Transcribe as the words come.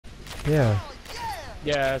Yeah.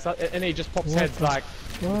 Yeah, so, and he just pops What heads the like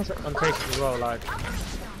fuck? on cases as well, like.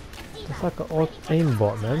 It's like an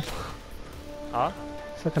aimbot, man. Huh?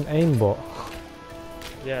 It's like an aimbot.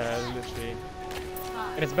 Yeah, literally.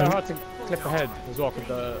 And it's very hard to clip ahead as well because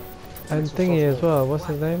the. And it's so thingy as small. well, what's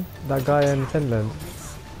his name? That guy in Finland.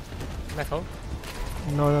 Neko?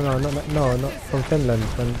 No, not from Finland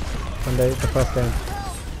when they the first game.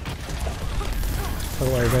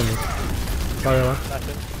 That's what his name is. Sorry, man. That's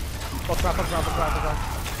it. Box round, box round, box round, box round.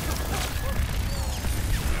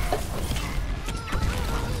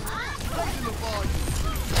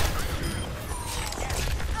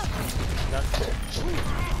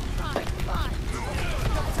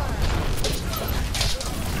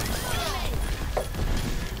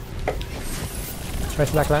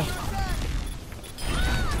 Trace back there.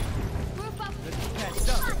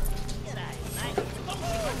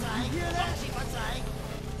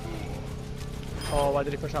 Oh, why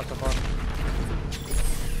did he push out so far?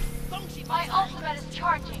 My ultimate is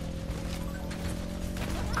charging.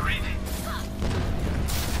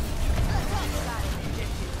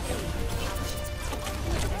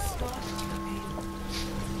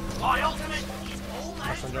 My ultimate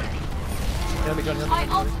Nice one, John. Heal me, John, heal me, My heal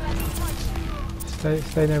me. ultimate is charging.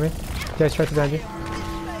 Stay near me. Jace, try to behind you. Yeah,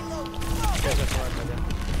 that's alright, man,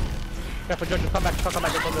 yeah. Careful, John, just come back, don't do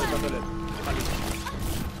it, don't do it.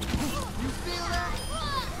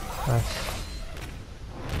 Nice.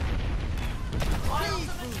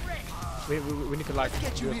 We need to like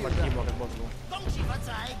do as much teamwork as possible.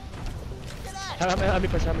 Help me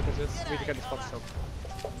push this. We need to get this box soaked.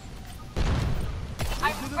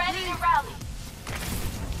 I'm ready to rally.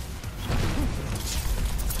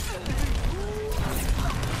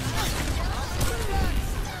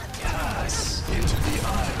 Pass into the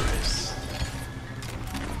iris.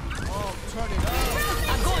 Oh, turn it up.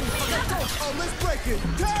 I'm going. Oh, let's break it.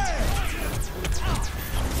 Damn!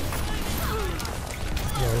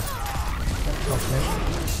 Yeah. Okay.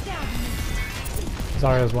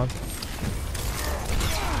 Zarya's one.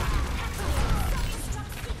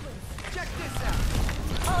 Check this out.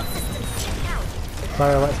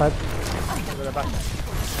 Zarya right side. Go back.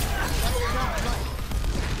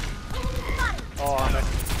 Oh, I'm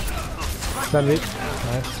Stand weak.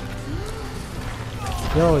 Nice.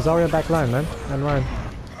 Yo, Zarya back line, man. And Ryan.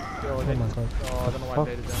 Yo, Oh my god. Oh, I don't know why I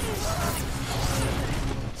made it down.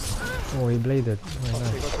 Oh, he bladed. Very Go nice.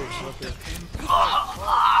 through.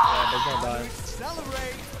 Yeah, there's no die.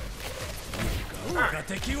 Accelerate.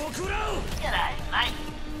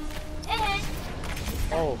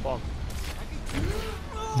 Oh, fuck.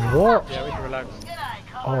 What? Yeah, we can relax.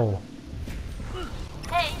 Oh.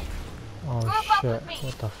 Hey, Oh Group up shit. with me.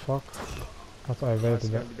 What the fuck? I thought I It's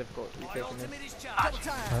evaded gonna it. be difficult. Be careful, man. Ultimate is charged.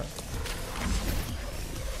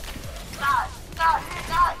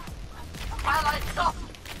 God. Twilight, stop.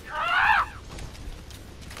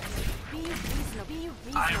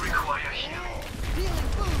 I require healing.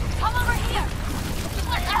 Come over here.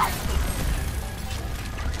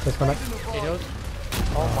 Just connect. He heals.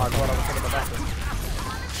 Oh my god, I was thinking about that.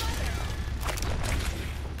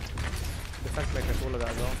 Defense makers, all of that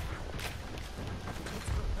as well.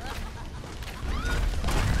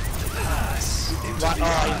 Pass into Right, the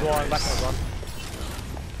oh, he's one. iris. Back on one.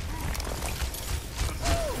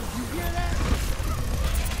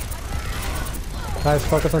 Guys,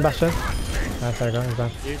 focus on Bastion. Nice, there you go. He's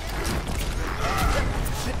done. You.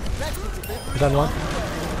 He's done one.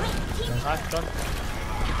 Nice, done.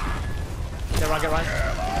 Get right.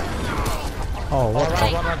 Oh, what Oh,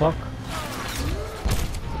 the run. fuck?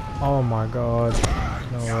 Oh my god.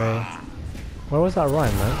 No way. Where was that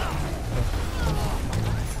Ryan, man?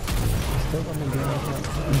 Still gonna be like that.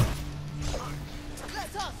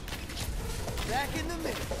 Let's hustle. Back in the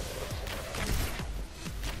middle.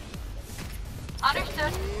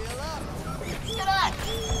 Understood. Heal up. Good luck.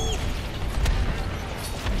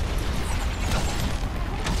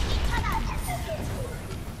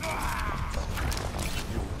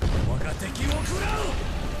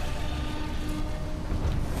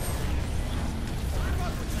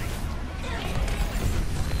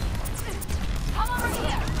 Come over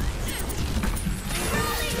here.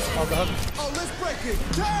 Oh, the hook. Oh, let's break it.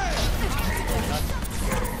 Damn!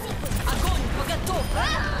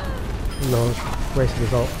 Lol. Wasted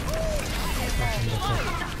his ult.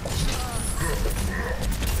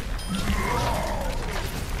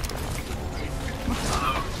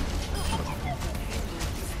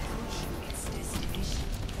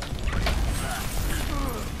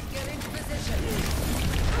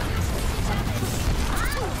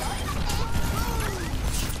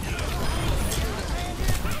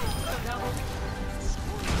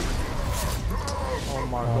 Oh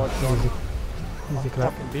my Oh Overwatch. Easy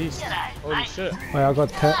clap. Fucking beast. Holy shit. Wait, I got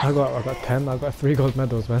 10. I got 10. I got 3 gold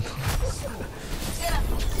medals, man.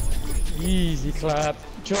 Easy clap.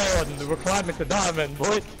 Jordan, we're climbing to diamond,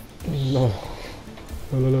 boy. No.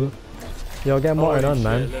 Yo, get Martin on,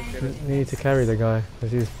 man. Let's get it. We need to carry the guy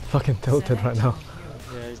because he's fucking tilted right now.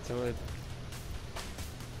 Yeah, he's tilted.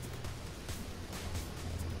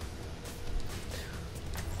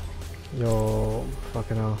 Yo,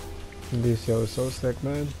 fucking hell. Lucio is so sick,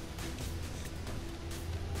 man.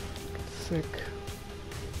 Sick.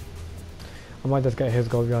 I might just get his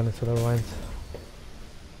gold gun instead of Ryan's.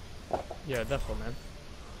 Yeah, definitely, man.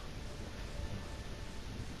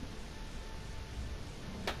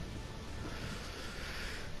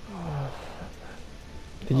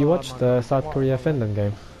 Did you watch the South Korea-Finland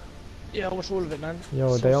game? Yeah, I watched all of it, man.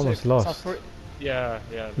 Yo, So they almost sick. lost. Yeah.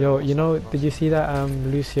 Yo, you know, did you see that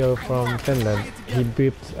Lucio from Finland? He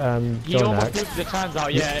booped He almost Jonak. put the chance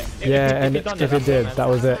out, yeah. And he'd done if it did, man. that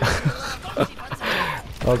was it.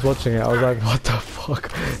 I was watching it, I was like, what the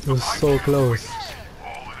fuck? It was so close.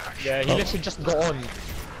 Yeah, he literally just got on.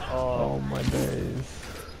 Oh my days.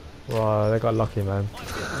 Wow, they got lucky, man.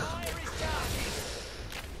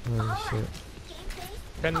 Oh shit.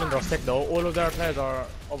 Finland are sick though. All of their players are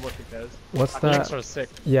Overwatch players. What's Like, that? Lynx are sick.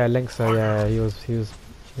 Yeah, Linkser, yeah, he was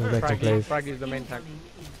making plays. Fraggy is the main tank.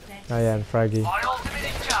 Oh yeah, and Fraggy. My ultimate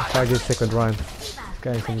is charged. Fraggy's sick with Ryan.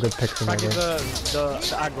 Getting some good picks in that Fraggy is game.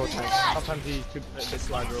 the aggro tank. Sometimes he's too bit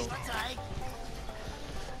slow aggro.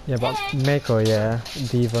 Yeah, but Mako, yeah,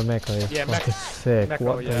 Diva Mako is Yeah, fucking sick. Mako,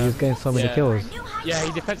 What the? yeah. He's getting so many Yeah. kills. Yeah,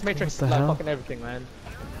 he defends matrix What the like hell? fucking everything, man.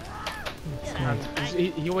 And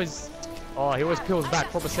he always peels back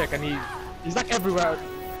proper sick, and he's like everywhere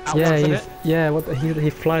at Yeah, once, he's innit? he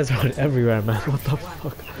flies around everywhere, man. What the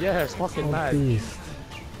fuck? Yeah, it's fucking Oh, mad. beast.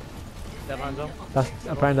 That man's on.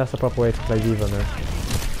 Apparently that's the proper way to play Diva, man.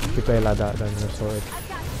 If you play like that, then you're sorted.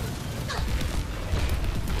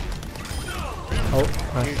 Oh,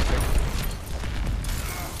 nice.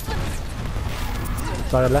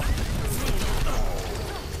 Sorry, left.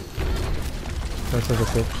 That's a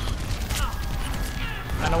good.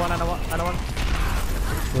 Another one.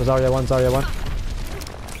 Zarya 1, Zarya 1.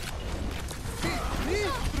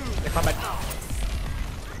 They come back.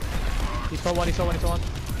 He saw one.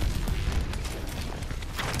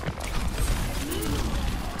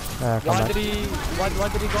 Come Why back. did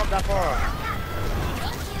he go up that far?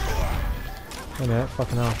 Wait a minute,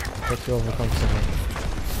 fucking hell. Let's you overcome something.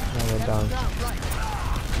 Now we're down.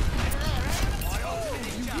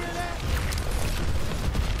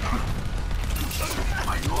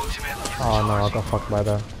 Oh no, I got fucked by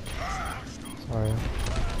that. Sorry.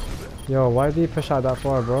 Yo, why did he push out that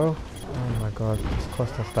far, bro? Oh my god, it's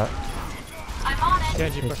cost us that. I'm on it.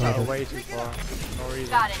 Genji He pushed tried out it. way too far. No reason.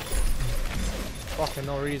 Got it. Fucking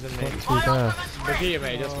no reason, mate. Too bad. Vegeta,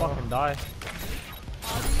 mate, just fucking die.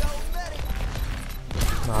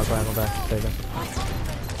 Nah, go back, take it.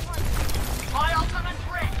 My ultimate's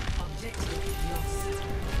ready.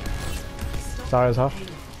 Zarya's half.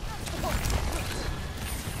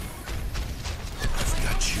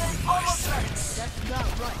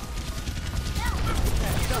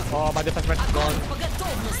 Oh, my defense match is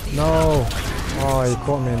gone. No! Oh, he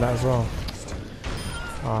caught me in that as well.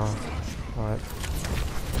 Ah, alright.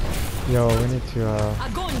 Yo, we need to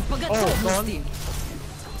Огонь по gone. готовности.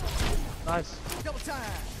 Nice.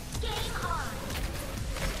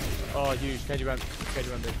 Oh, huge. Genji went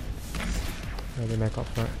big. maybe make up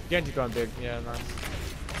for it. Genji going big. Yeah, nice.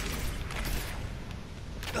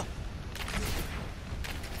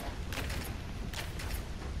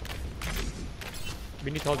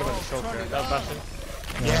 We need to hold him as a choke here. That was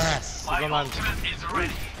Bastion. Yes! My He's on land. ultimate is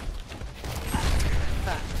ready.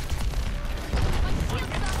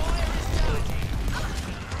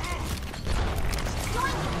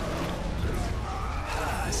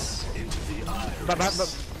 Pass into the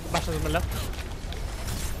iris. Bastion's on the left.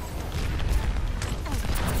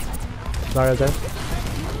 Zarya's there.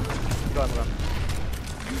 Go on.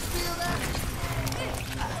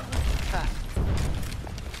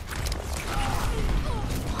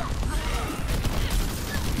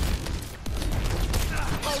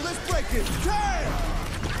 Oh, let's break it. Damn!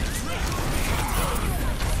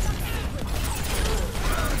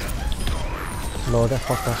 Lord,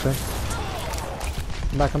 fuck that shit.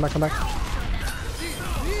 Come back.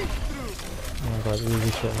 Oh my god,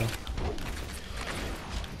 easy shit, man.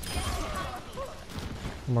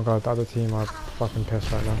 Oh my god, the other team are fucking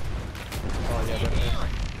pissed right now. Oh, yeah, definitely.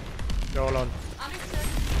 Go alone.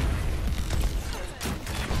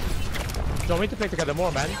 Don't we need to play together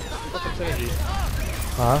more, man. Fucking synergy.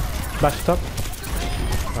 Flash top.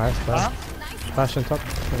 Nice, Huh? Bastion top.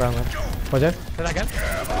 Around that. What's it? Say that again?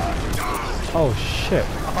 Oh shit. I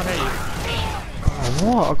can't hear you.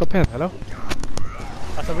 What? I got pinned. Hello?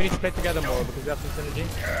 I said we need to play together more because we have some synergy.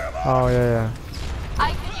 Oh yeah.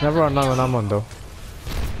 I can Never run 9 when I'm on though.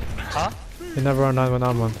 Huh? You never run 9 when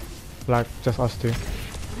I'm on. Like just us two. Did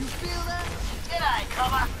I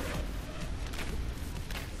cover?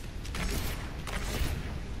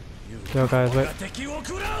 Yo guys, wait.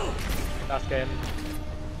 Last game.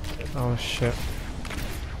 Oh shit.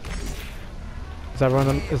 Is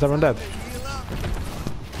everyone dead?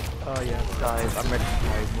 Oh yeah. Guys, I'm ready to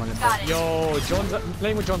play one of Got it. Yo, John's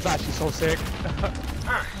playing with John's actually so sick.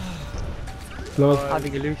 Lord,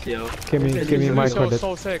 having a Lucio. give me my Lucio's credit.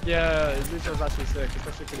 so sick, yeah. Lucio's actually sick,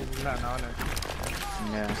 especially because he's meta now, isn't he?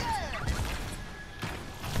 Yeah.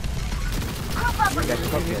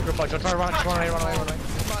 He's group out. John, try to run away.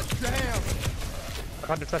 I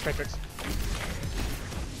can't do Flash Matrix.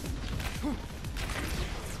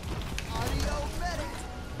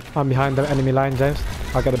 I'm behind the enemy line, James.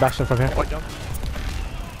 I'll get a bastion from here. What, John?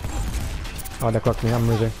 Oh, they clocked me. I'm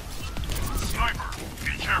losing. Sniper,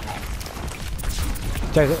 be careful.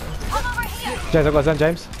 James, I'm over here. James, I got Zen,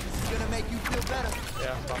 James.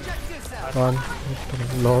 Yeah, One.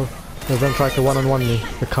 Lol. The Zen tried to one-on-one me.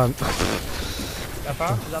 The cunt. Is that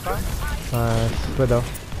far? Is that far? Widow.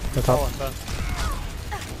 The top. Oh, it's done.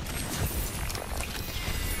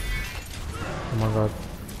 Oh my god.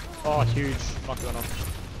 Oh, huge. Not going off.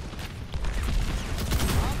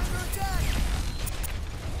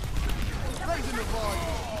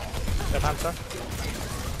 Left hamster.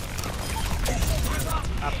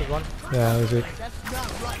 After one. Yeah, he's weak.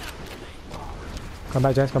 Come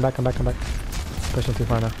back, James. Come back. Pushing too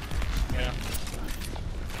far now. Yeah.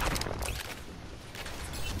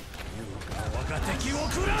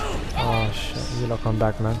 Oh shit, you lot come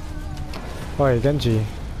back, man. Oi, Genji.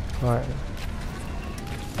 Alright.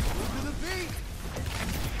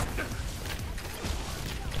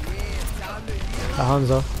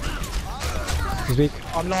 Hanzo. He's weak.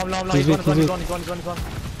 I'm low. He's He's weak, one. he's I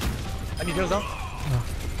need heals though.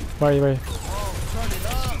 Where are you?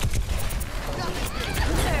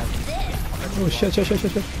 Oh shit. Oh,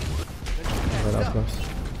 that was close.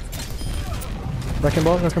 Wrecking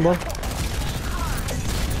ball.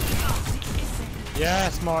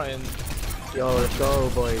 Yes, Martin. Yo, let's go,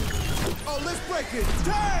 boys.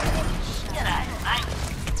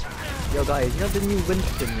 Yo, guys, you know the new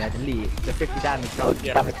Winston, yeah, the lead, the 50 damage.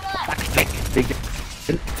 Yeah. Big.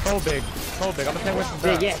 So big. I'm gonna play with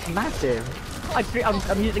some Yeah, it's massive.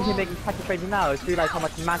 I'm using him making practice training now. It's realize how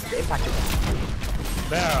much massive impact it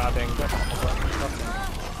is. there, I think.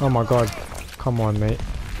 Oh my god. Come on, mate.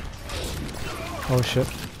 Oh shit.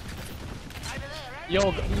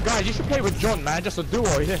 Yo, guys, you should play with John, man. Just a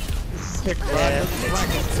duo. He's sick, man. Yeah.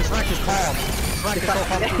 This rank is calm. This rank is so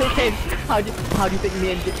calm. How do you think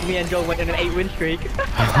me and Joe went in an 8-win streak?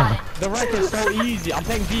 The rank is so easy. I'm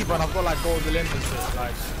playing deep and I've got like gold limbs and shit.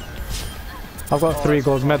 Like, I've got 3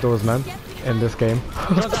 gold medals, man, in this game.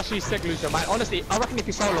 John's actually sick, Lucio, man. Honestly, I reckon if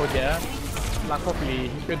he soloed, yeah, like properly,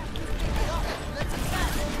 he could.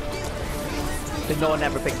 Did no one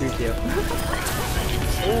ever pick Lucio?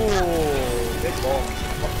 Oh, big ball.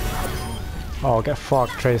 Oh, get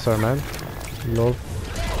fucked, Tracer, man. Lol.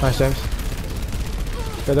 Nice, James.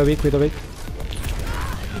 Widow weak. Did I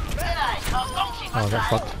Oh, get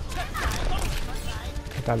fucked.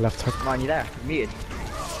 Get that left hook. Come on, you there? Muted.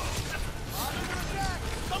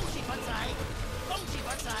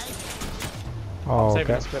 Oh, Saving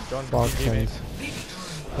get this clip, John. fucking.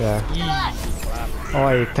 Yeah.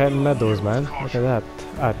 Oh, 10 medals, man. Look at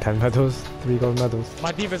that. 10 medals. 3 gold medals.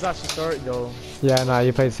 My diva's actually short, though. Yeah, nah,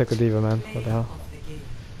 you played sick with Diva, man. What the hell?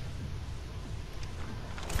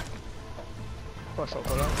 Push up,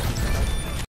 hold on.